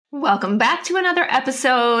Welcome back to another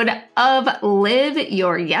episode of Live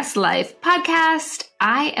Your Yes Life podcast.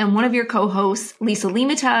 I am one of your co-hosts, Lisa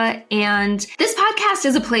Limata, and this podcast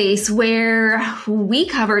is a place where we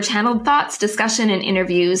cover channeled thoughts, discussion, and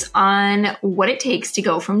interviews on what it takes to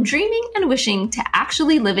go from dreaming and wishing to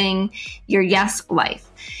actually living your yes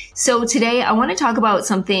life. So today I want to talk about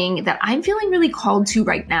something that I'm feeling really called to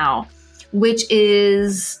right now, which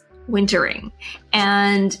is wintering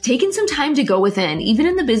and taking some time to go within, even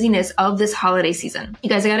in the busyness of this holiday season. You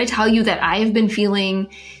guys, I got to tell you that I have been feeling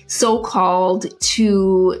so called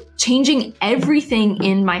to changing everything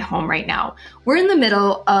in my home right now. We're in the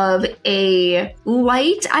middle of a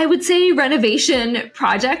light, I would say, renovation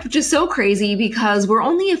project, which is so crazy because we're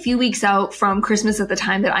only a few weeks out from Christmas at the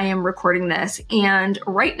time that I am recording this. And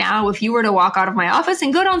right now, if you were to walk out of my office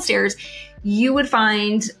and go downstairs, you would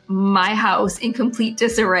find my house in complete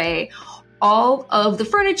disarray. All of the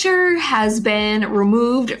furniture has been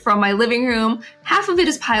removed from my living room. Half of it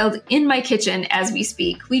is piled in my kitchen as we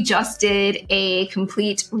speak. We just did a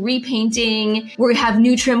complete repainting. We have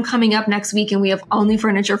new trim coming up next week and we have all new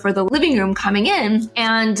furniture for the living room coming in.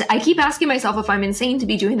 And I keep asking myself if I'm insane to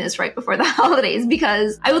be doing this right before the holidays,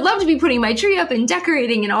 because I would love to be putting my tree up and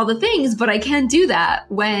decorating and all the things, but I can't do that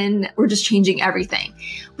when we're just changing everything.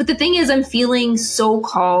 But the thing is, I'm feeling so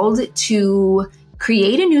called to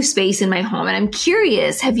create a new space in my home. And I'm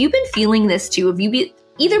curious, have you been feeling this too? Have you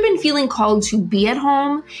either been feeling called to be at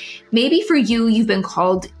home? Maybe for you, you've been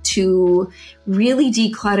called to really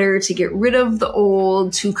declutter, to get rid of the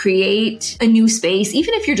old, to create a new space,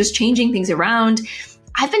 even if you're just changing things around.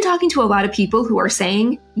 I've been talking to a lot of people who are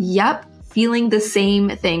saying, yep, feeling the same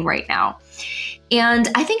thing right now. And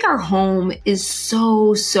I think our home is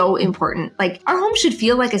so important. Like, our home should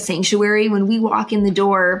feel like a sanctuary. When we walk in the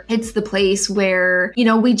door, it's the place where,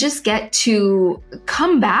 we just get to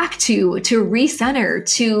come back to recenter,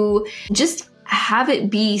 to just have it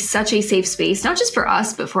be such a safe space, not just for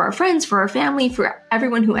us, but for our friends, for our family, for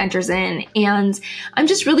everyone who enters in. And I'm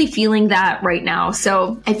just really feeling that right now.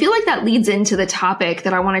 So I feel like that leads into the topic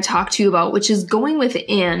that I want to talk to you about, which is going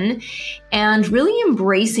within and really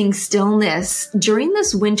embracing stillness during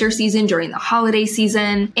this winter season, during the holiday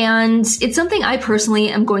season. And it's something I personally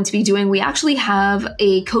am going to be doing. We actually have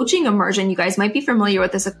a coaching immersion. You guys might be familiar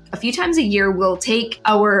with this. A few times a year, we'll take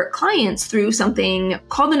our clients through something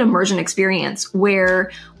called an immersion experience, where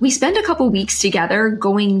we spend a couple weeks together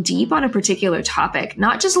going deep on a particular topic,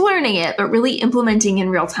 not just learning it, but really implementing in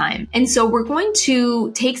real time. And so we're going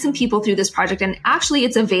to take some people through this project, and actually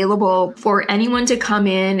it's available for anyone to come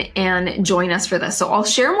in and join us for this. So I'll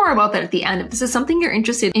share more about that at the end if this is something you're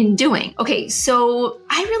interested in doing. Okay, so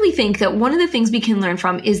I really think that one of the things we can learn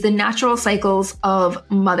from is the natural cycles of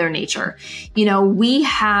Mother Nature. We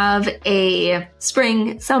have a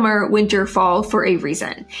spring, summer, winter, fall for a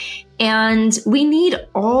reason. And we need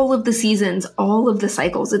all of the seasons, all of the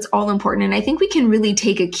cycles. It's all important. And I think we can really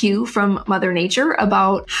take a cue from Mother Nature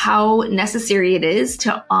about how necessary it is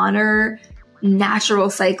to honor natural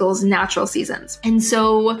cycles, natural seasons. And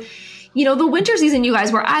so, the winter season, you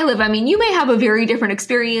guys, where I live, you may have a very different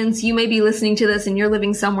experience. You may be listening to this and you're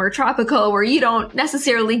living somewhere tropical where you don't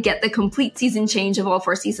necessarily get the complete season change of all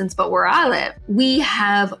four seasons. But where I live, we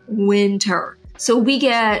have winter. So we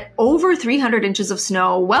get over 300 inches of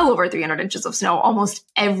snow, well over 300 inches of snow almost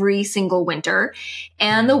every single winter.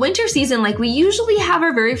 And the winter season, we usually have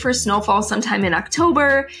our very first snowfall sometime in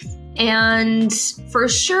October. And for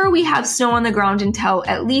sure, we have snow on the ground until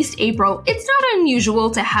at least April. It's not unusual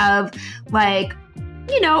to have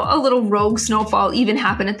a little rogue snowfall even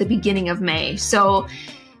happen at the beginning of May. So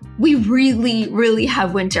we really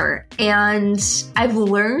have winter, and I've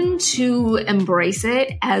learned to embrace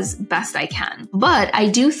it as best I can. But I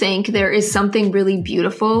do think there is something really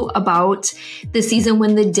beautiful about the season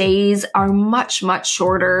when the days are much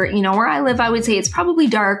shorter. Where I live, I would say it's probably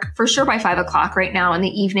dark for sure by 5 o'clock right now in the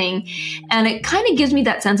evening. And it kind of gives me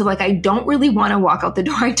that sense of I don't really want to walk out the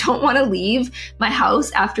door. I don't want to leave my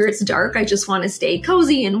house after it's dark. I just want to stay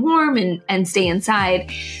cozy and warm and stay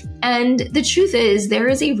inside. And the truth is, there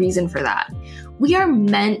is a reason for that. We are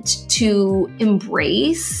meant to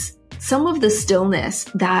embrace some of the stillness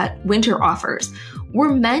that winter offers.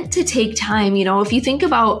 We're meant to take time. If you think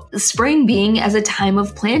about spring being as a time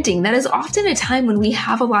of planting, that is often a time when we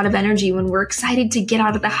have a lot of energy, when we're excited to get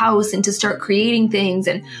out of the house and to start creating things,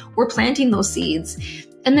 and we're planting those seeds.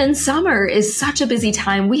 And then summer is such a busy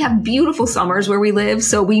time. We have beautiful summers where we live,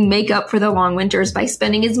 so we make up for the long winters by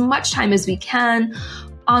spending as much time as we can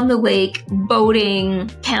on the lake, boating,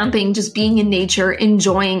 camping, just being in nature,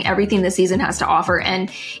 enjoying everything the season has to offer.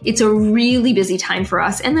 And it's a really busy time for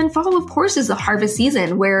us. And then fall, of course, is the harvest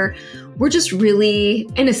season where we're just really,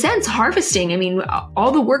 in a sense, harvesting. I mean,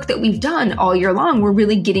 all the work that we've done all year long, we're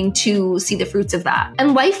really getting to see the fruits of that.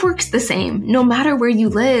 And life works the same. No matter where you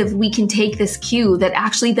live, we can take this cue that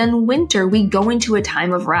actually then winter, we go into a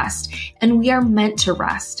time of rest, and we are meant to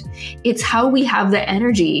rest. It's how we have the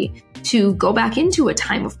energy to go back into a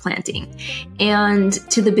time of planting and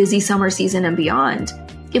to the busy summer season and beyond.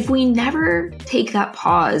 If we never take that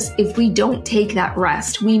pause, if we don't take that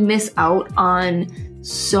rest, we miss out on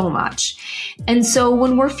so much. And so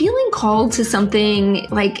when we're feeling called to something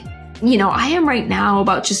like, I am right now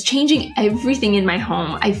about just changing everything in my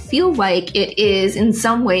home, I feel like it is in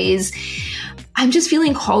some ways, I'm just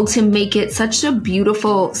feeling called to make it such a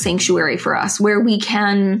beautiful sanctuary for us where we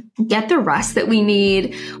can get the rest that we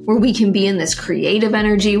need, where we can be in this creative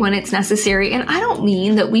energy when it's necessary. And I don't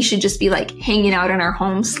mean that we should just be like hanging out in our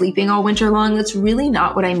home, sleeping all winter long. That's really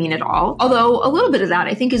not what I mean at all. Although a little bit of that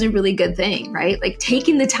I think is a really good thing, right? Like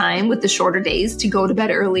taking the time with the shorter days to go to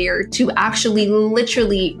bed earlier, to actually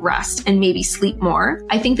literally rest and maybe sleep more.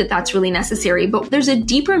 I think that that's really necessary, but there's a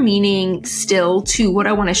deeper meaning still to what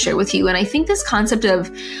I want to share with you. And I think this concept of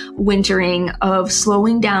wintering, of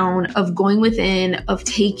slowing down, of going within, of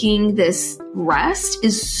taking this rest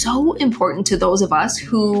is so important to those of us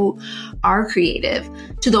who are creative,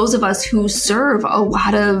 to those of us who serve a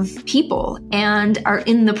lot of people and are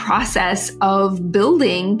in the process of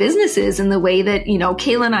building businesses in the way that,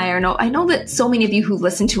 Kayla and I know that so many of you who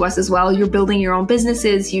listen to us as well, you're building your own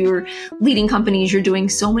businesses, you're leading companies, you're doing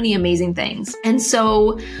so many amazing things. And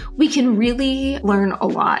so we can really learn a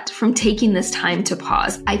lot from taking this time to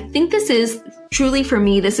pause. I think this is truly, for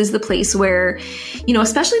me, this is the place where,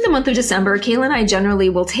 especially the month of December, Kayla and I generally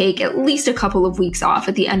will take at least a couple of weeks off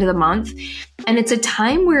at the end of the month. And it's a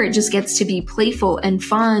time where it just gets to be playful and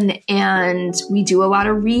fun. And we do a lot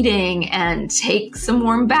of reading and take some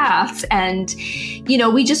warm baths. And,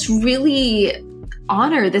 we just really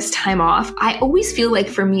honor this time off. I always feel like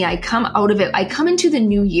for me, I come out of it, I come into the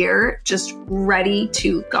new year just ready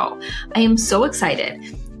to go. I am so excited.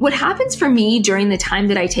 What happens for me during the time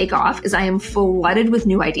that I take off is I am flooded with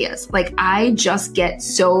new ideas. Like I just get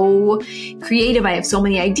so creative. I have so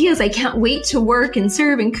many ideas. I can't wait to work and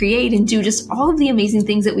serve and create and do just all of the amazing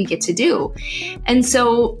things that we get to do. And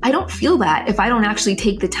so I don't feel that if I don't actually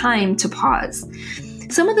take the time to pause.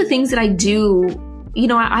 Some of the things that I do,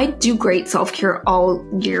 I do great self-care all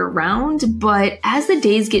year round, but as the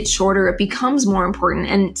days get shorter, it becomes more important.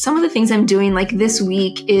 And some of the things I'm doing, like this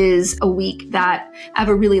week, is a week that I have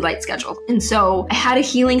a really light schedule. And so I had a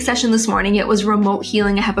healing session this morning. It was remote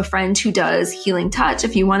healing. I have a friend who does Healing Touch.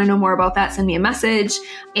 If you want to know more about that, send me a message.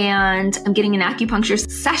 And I'm getting an acupuncture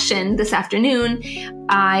session this afternoon.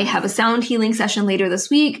 I have a sound healing session later this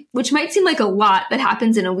week, which might seem like a lot that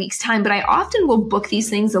happens in a week's time, but I often will book these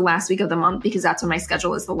things the last week of the month because that's when my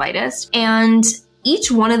schedule is the lightest. And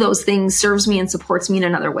each one of those things serves me and supports me in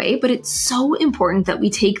another way, but it's so important that we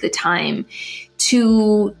take the time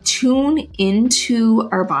to tune into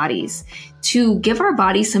our bodies, to give our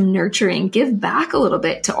body some nurturing, give back a little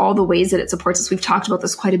bit to all the ways that it supports us. We've talked about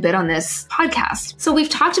this quite a bit on this podcast. So we've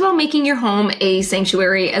talked about making your home a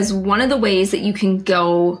sanctuary as one of the ways that you can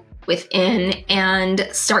go within and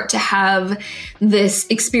start to have this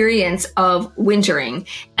experience of wintering.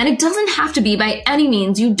 And it doesn't have to be by any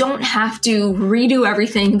means. You don't have to redo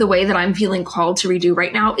everything the way that I'm feeling called to redo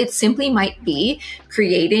right now. It simply might be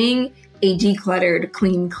creating a decluttered,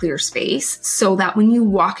 clean, clear space so that when you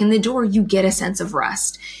walk in the door, you get a sense of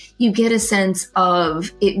rest. You get a sense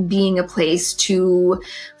of it being a place to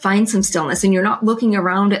find some stillness, and you're not looking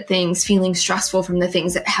around at things feeling stressful from the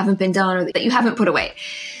things that haven't been done or that you haven't put away.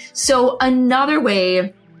 So another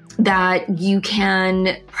way that you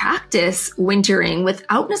can practice wintering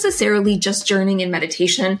without necessarily just journaling and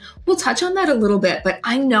meditation, we'll touch on that a little bit, but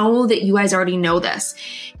I know that you guys already know this.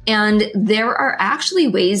 And there are actually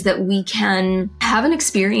ways that we can have an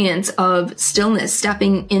experience of stillness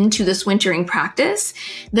stepping into this wintering practice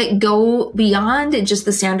that go beyond just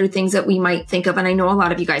the standard things that we might think of. And I know a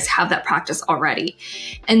lot of you guys have that practice already.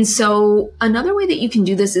 And so another way that you can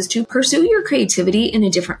do this is to pursue your creativity in a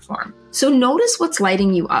different form. So notice what's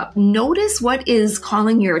lighting you up. Notice what is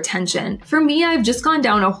calling your attention. For me, I've just gone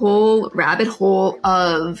down a whole rabbit hole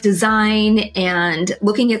of design and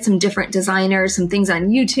looking at some different designers, some things on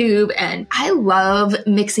YouTube. And I love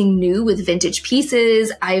mixing new with vintage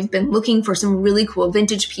pieces. I've been looking for some really cool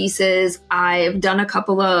vintage pieces. I've done a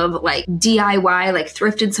couple of DIY,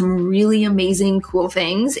 thrifted some really amazing, cool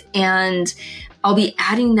things. And I'll be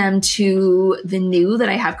adding them to the new that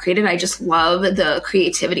I have created. I just love the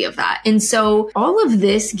creativity of that. And so all of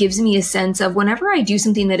this gives me a sense of whenever I do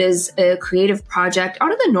something that is a creative project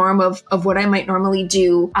out of the norm of what I might normally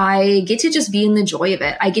do, I get to just be in the joy of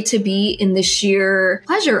it. I get to be in the sheer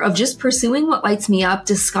pleasure of just pursuing what lights me up,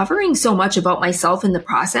 discovering so much about myself in the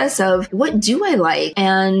process of what do I like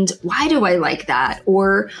and why do I like that?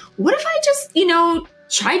 Or what if I just,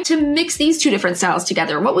 tried to mix these two different styles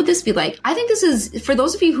together? What would this be like? I think this is, for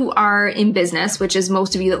those of you who are in business, which is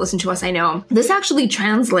most of you that listen to us, I know, this actually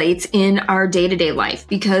translates in our day-to-day life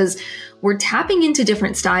because we're tapping into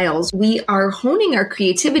different styles. We are honing our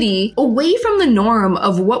creativity away from the norm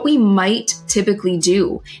of what we might typically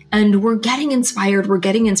do. And we're getting inspired, we're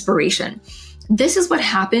getting inspiration. This is what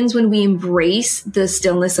happens when we embrace the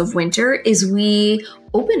stillness of winter is we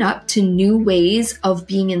open up to new ways of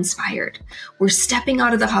being inspired. We're stepping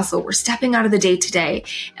out of the hustle. We're stepping out of the day to day.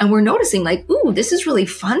 And we're noticing like, ooh, this is really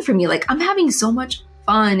fun for me. Like I'm having so much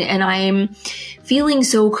fun and I'm feeling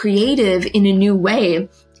so creative in a new way.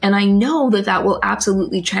 And I know that that will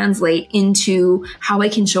absolutely translate into how I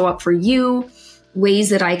can show up for you. Ways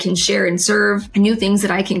that I can share and serve, new things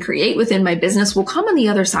that I can create within my business will come on the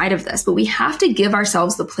other side of this. But we have to give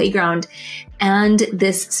ourselves the playground and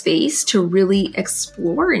this space to really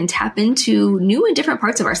explore and tap into new and different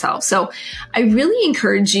parts of ourselves. So I really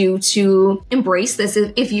encourage you to embrace this.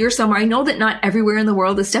 If you're somewhere, I know that not everywhere in the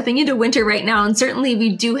world is stepping into winter right now. And certainly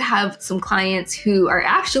we do have some clients who are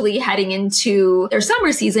actually heading into their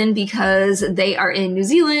summer season because they are in New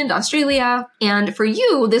Zealand, Australia. And for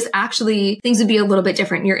you, this actually, things would be a little bit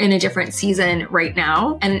different. You're in a different season right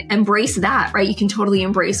now and embrace that, right? You can totally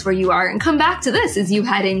embrace where you are and come back to this as you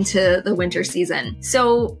head into the winter season.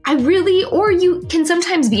 So or you can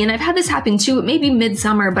sometimes be, and I've had this happen too, maybe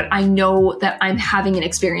midsummer, but I know that I'm having an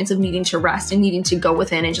experience of needing to rest and needing to go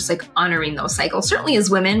within and just like honoring those cycles. Certainly as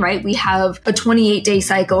women, right? We have a 28-day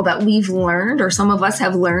cycle that we've learned, or some of us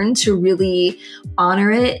have learned to really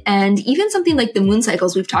honor it. And even something like the moon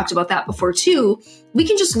cycles, we've talked about that before too. We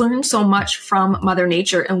can just learn so much from Mother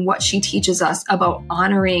Nature and what she teaches us about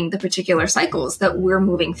honoring the particular cycles that we're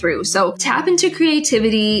moving through. So tap into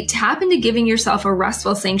creativity, tap into giving yourself a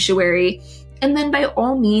restful sanctuary, and then by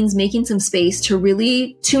all means, making some space to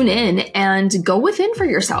really tune in and go within for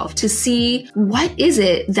yourself to see what is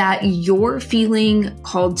it that you're feeling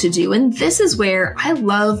called to do. And this is where I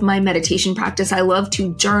love my meditation practice. I love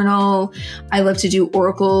to journal. I love to do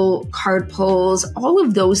oracle card pulls. All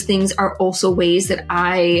of those things are also ways that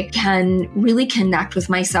I can really connect with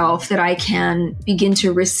myself, that I can begin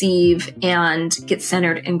to receive and get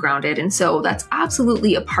centered and grounded. And so that's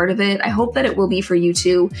absolutely a part of it. I hope that it will be for you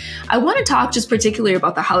too. I want to talk just particularly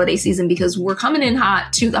about the holiday season because we're coming in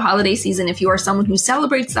hot to the holiday season. If you are someone who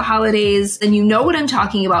celebrates the holidays, then you know what I'm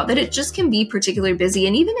talking about, that it just can be particularly busy.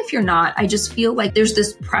 And even if you're not, I just feel like there's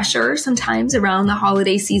this pressure sometimes around the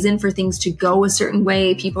holiday season for things to go a certain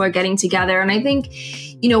way. People are getting together. And I think,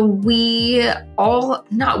 I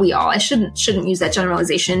shouldn't use that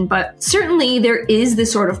generalization, but certainly there is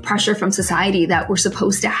this sort of pressure from society that we're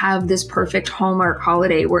supposed to have this perfect Hallmark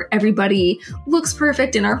holiday where everybody looks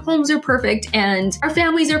perfect and our homes are perfect and our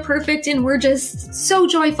families are perfect and we're just so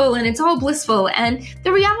joyful and it's all blissful. And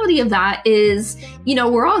the reality of that is,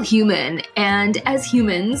 we're all human. And as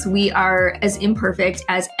humans, we are as imperfect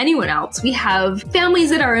as anyone else. We have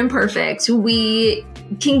families that are imperfect. We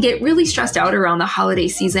can get really stressed out around the holiday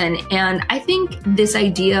season. And I think this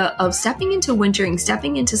idea of stepping into wintering,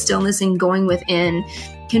 stepping into stillness and going within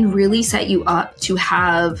can really set you up to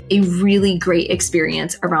have a really great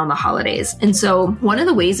experience around the holidays. And so one of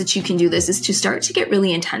the ways that you can do this is to start to get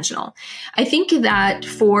really intentional. I think that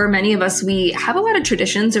for many of us, we have a lot of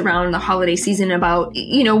traditions around the holiday season about,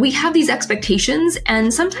 we have these expectations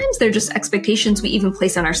and sometimes they're just expectations we even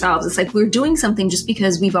place on ourselves. It's like we're doing something just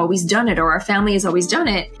because we've always done it or our family has always done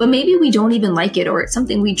it, but maybe we don't even like it or it's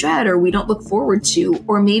something we dread or we don't look forward to,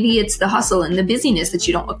 or maybe it's the hustle and the busyness that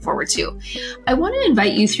you don't look forward to. I want to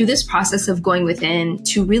invite you through this process of going within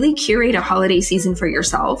to really curate a holiday season for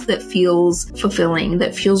yourself that feels fulfilling,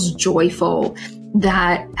 that feels joyful,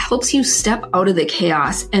 that helps you step out of the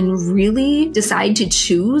chaos and really decide to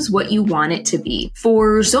choose what you want it to be.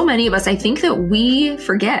 For so many of us, I think that we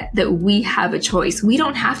forget that we have a choice. We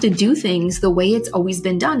don't have to do things the way it's always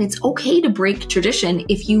been done. It's okay to break tradition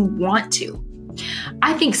if you want to.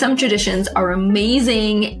 I think some traditions are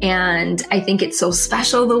amazing and I think it's so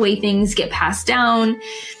special the way things get passed down.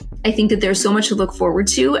 I think that there's so much to look forward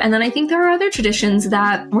to. And then I think there are other traditions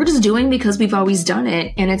that we're just doing because we've always done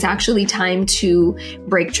it. And it's actually time to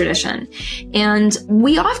break tradition. And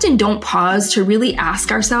we often don't pause to really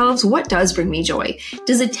ask ourselves, what does bring me joy?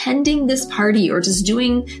 Does attending this party or just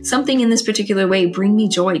doing something in this particular way bring me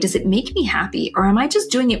joy? Does it make me happy? Or am I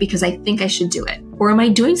just doing it because I think I should do it? Or am I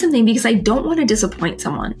doing something because I don't want to disappoint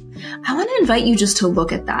someone? I want to invite you just to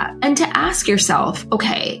look at that and to ask yourself,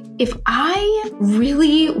 okay, if I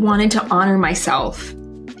really wanted to honor myself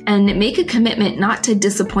and make a commitment not to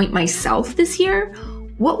disappoint myself this year,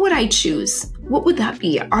 what would I choose? What would that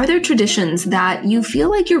be? Are there traditions that you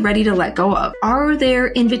feel like you're ready to let go of? Are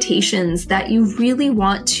there invitations that you really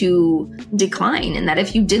want to decline and that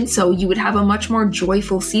if you did so, you would have a much more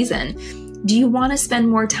joyful season? Do you want to spend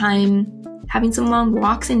more time having some long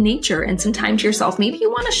walks in nature and some time to yourself? Maybe you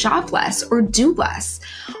want to shop less or do less.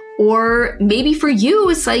 Or maybe for you,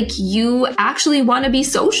 it's like you actually want to be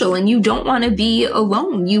social and you don't want to be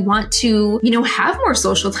alone. You want to, have more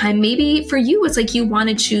social time. Maybe for you, it's like you want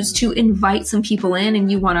to choose to invite some people in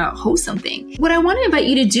and you want to host something. What I want to invite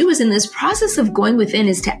you to do is in this process of going within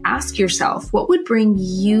is to ask yourself, what would bring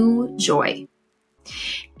you joy?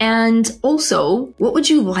 And also, what would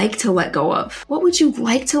you like to let go of? What would you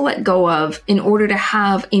like to let go of in order to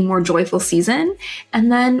have a more joyful season?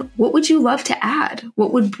 And then what would you love to add?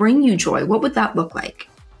 What would bring you joy? What would that look like?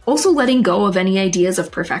 Also, letting go of any ideas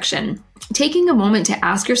of perfection. Taking a moment to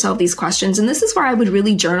ask yourself these questions. And this is where I would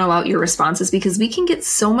really journal out your responses because we can get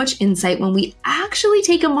so much insight when we actually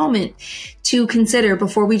take a moment to consider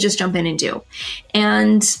before we just jump in and do.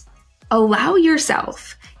 And allow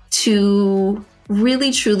yourself to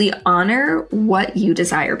really truly honor what you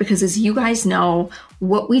desire, because as you guys know,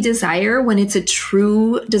 what we desire when it's a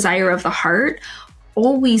true desire of the heart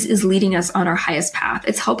always is leading us on our highest path.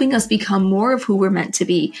 It's helping us become more of who we're meant to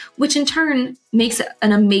be, which in turn makes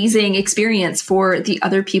an amazing experience for the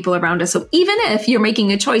other people around us. So even if you're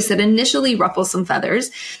making a choice that initially ruffles some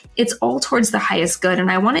feathers, it's all towards the highest good.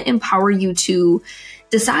 And I want to empower you to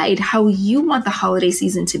decide how you want the holiday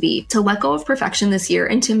season to be, to let go of perfection this year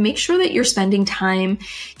and to make sure that you're spending time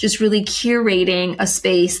just really curating a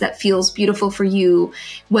space that feels beautiful for you,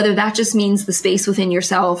 whether that just means the space within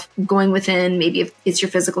yourself, going within, maybe if it's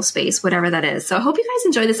your physical space, whatever that is. So I hope you guys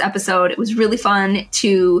enjoyed this episode. It was really fun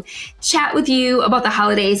to chat with you about the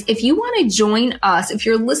holidays. If you want to join us, if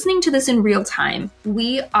you're listening to this in real time,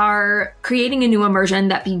 we are creating a new immersion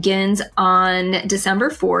that begins on December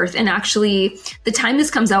 4th. And actually, the time this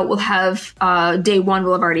comes out, we'll have day one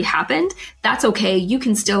will have already happened. That's okay. You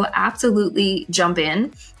can still absolutely jump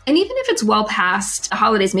in. And even if it's well past the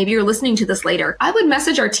holidays, maybe you're listening to this later, I would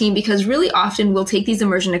message our team because really often we'll take these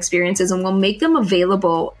immersion experiences and we'll make them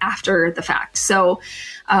available after the fact. So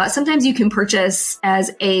sometimes you can purchase as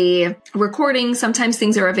a recording. Sometimes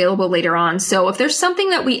things are available later on. So if there's something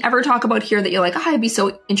that we ever talk about here that you're like, I'd be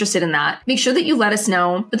so interested in that, make sure that you let us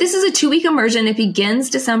know. But this is a 2-week immersion. It begins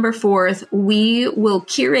December 4th. We will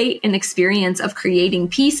curate an experience of creating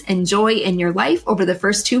peace and joy in your life over the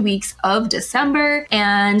first 2 weeks of December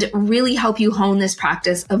and really help you hone this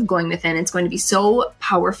practice of going within. It's going to be so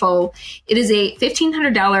powerful. It is a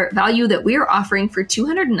 $1,500 value that we're offering for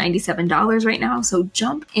 $297 right now. So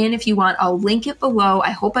jump in if you want. I'll link it below.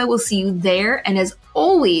 I hope I will see you there. And as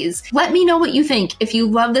always, let me know what you think. If you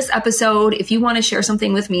love this episode, if you want to share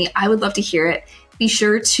something with me, I would love to hear it. Be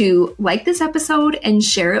sure to like this episode and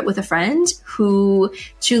share it with a friend who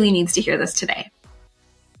truly needs to hear this today.